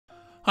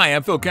Hi,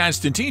 I'm Phil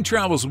Constantine,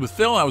 Travels with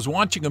Phil. I was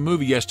watching a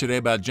movie yesterday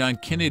about John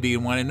Kennedy,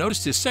 and when I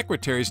noticed his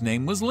secretary's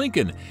name was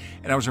Lincoln,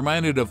 and I was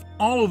reminded of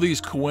all of these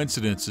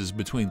coincidences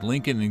between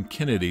Lincoln and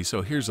Kennedy,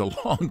 so here's a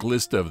long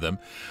list of them.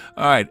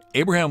 All right,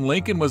 Abraham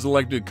Lincoln was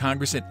elected to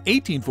Congress in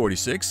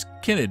 1846,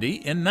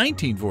 Kennedy in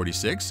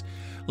 1946.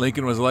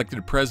 Lincoln was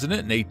elected president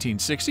in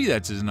 1860,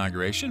 that's his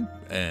inauguration,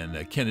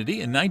 and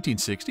Kennedy in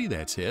 1960,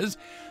 that's his.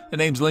 The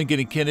names Lincoln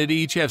and Kennedy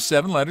each have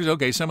 7 letters.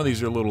 Okay, some of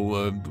these are a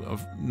little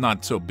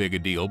not so big a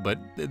deal, but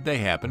they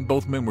happen.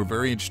 Both men were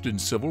very interested in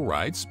civil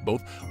rights.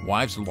 Both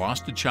wives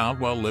lost a child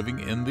while living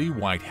in the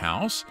White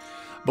House.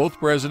 Both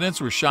presidents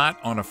were shot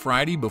on a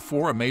Friday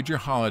before a major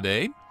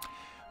holiday.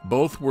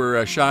 Both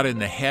were shot in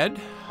the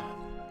head.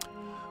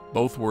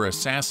 Both were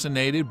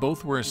assassinated.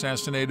 Both were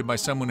assassinated by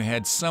someone who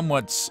had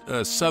somewhat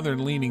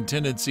southern-leaning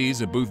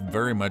tendencies, and Booth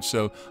very much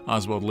so.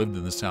 Oswald lived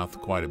in the South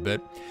quite a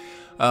bit.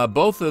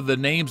 Both of the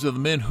names of the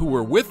men who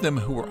were with them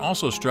who were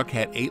also struck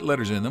had 8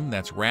 letters in them.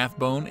 That's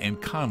Rathbone and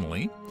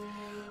Connolly.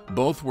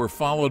 Both were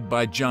followed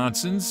by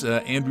Johnsons,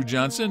 Andrew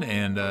Johnson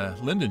and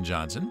Lyndon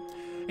Johnson.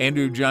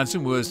 Andrew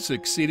Johnson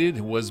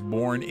was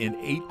born in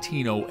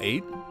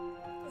 1808.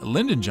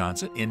 Lyndon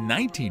Johnson in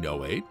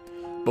 1908.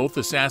 Both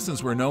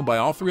assassins were known by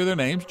all 3 of their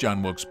names,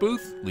 John Wilkes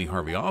Booth, Lee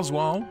Harvey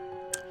Oswald.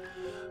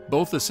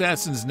 Both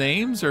assassins'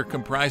 names are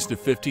comprised of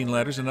 15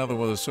 letters. Another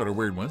one of those sort of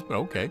weird ones, but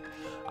okay.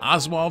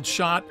 Oswald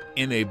shot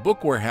in a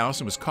book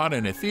warehouse and was caught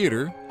in a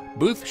theater.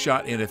 Booth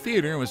shot in a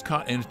theater and was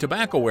caught in a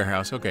tobacco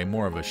warehouse. Okay,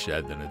 more of a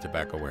shed than a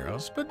tobacco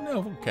warehouse, but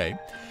no, okay.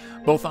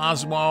 Both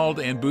Oswald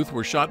and Booth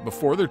were shot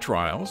before their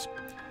trials.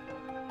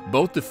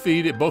 Both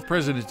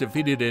presidents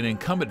defeated an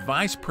incumbent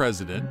vice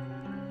president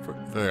for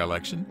their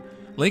election.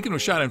 Lincoln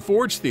was shot in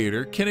Ford's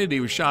theater.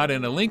 Kennedy was shot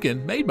in a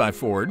Lincoln made by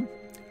Ford.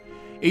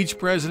 Each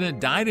president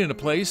died in a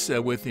place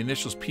with the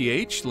initials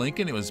PH.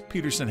 Lincoln, it was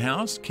Peterson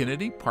House.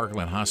 Kennedy,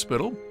 Parkland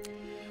Hospital.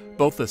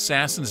 Both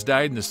assassins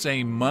died in the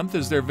same month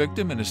as their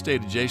victim in a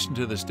state adjacent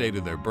to the state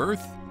of their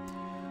birth.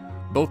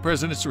 Both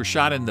presidents were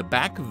shot in the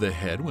back of the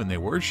head when they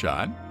were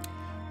shot.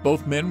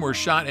 Both men were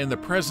shot in the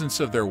presence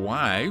of their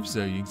wives.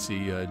 You can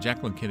see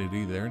Jacqueline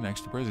Kennedy there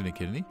next to President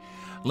Kennedy.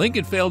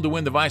 Lincoln failed to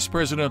win the vice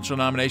presidential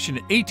nomination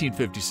in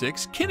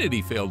 1856.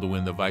 Kennedy failed to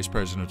win the vice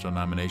presidential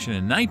nomination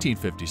in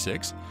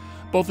 1956.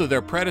 Both of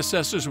their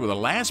predecessors were the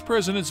last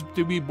presidents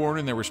to be born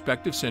in their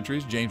respective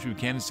centuries. James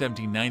Buchanan,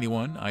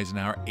 1791,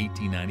 Eisenhower,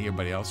 1890.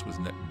 Everybody else was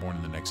born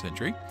in the next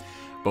century.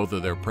 Both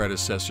of their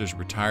predecessors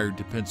retired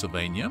to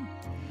Pennsylvania.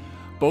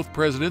 Both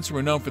presidents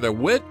were known for their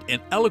wit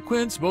and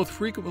eloquence. Both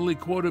frequently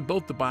quoted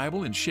both the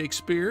Bible and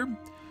Shakespeare.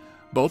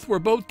 Both were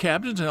boat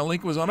captains. Now,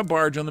 Lincoln was on a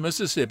barge on the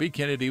Mississippi.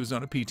 Kennedy was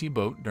on a PT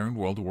boat during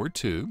World War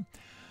II.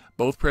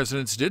 Both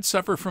presidents did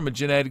suffer from a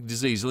genetic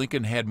disease.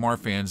 Lincoln had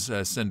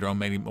Marfan's syndrome,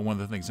 one of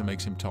the things that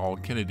makes him tall.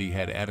 Kennedy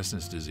had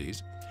Addison's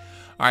disease.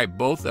 All right,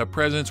 both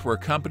presidents were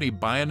accompanied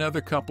by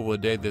another couple the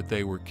day that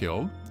they were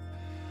killed.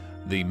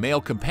 The male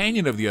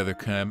companion of the other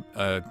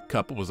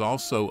couple was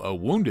also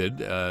wounded.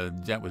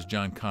 That was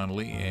John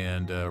Connolly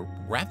and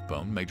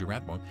Rathbone, Major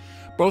Rathbone.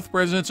 Both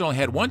presidents only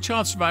had 1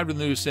 child survived in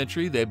the new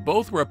century. They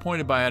both were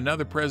appointed by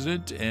another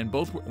president, and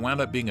both wound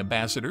up being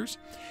ambassadors.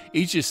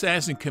 Each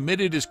assassin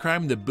committed his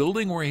crime in the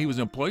building where he was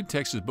employed,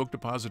 Texas Book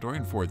Depository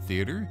and Ford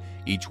Theater.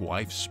 Each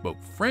wife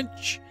spoke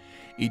French.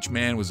 Each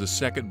man was a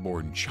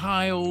second-born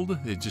child.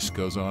 It just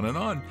goes on and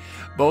on.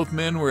 Both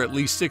men were at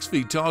least 6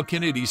 feet tall.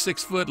 Kennedy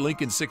 6 foot,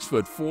 Lincoln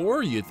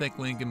 6'4". You'd think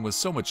Lincoln was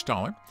so much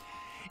taller.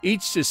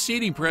 Each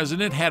succeeding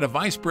president had a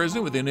vice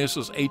president with the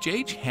initials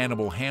HH,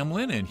 Hannibal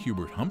Hamlin and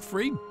Hubert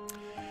Humphrey.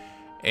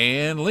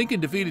 And Lincoln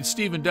defeated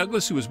Stephen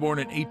Douglas, who was born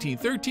in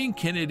 1813.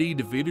 Kennedy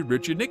defeated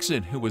Richard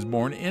Nixon, who was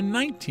born in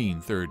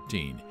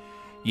 1913.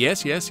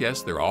 Yes,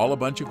 they're all a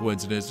bunch of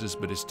coincidences,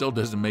 but it still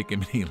doesn't make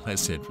them any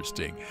less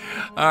interesting.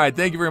 All right,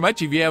 thank you very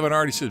much. If you haven't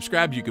already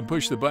subscribed, you can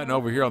push the button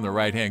over here on the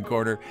right-hand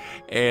corner.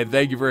 And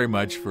thank you very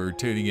much for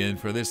tuning in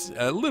for this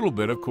little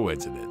bit of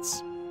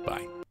coincidence.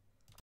 Bye.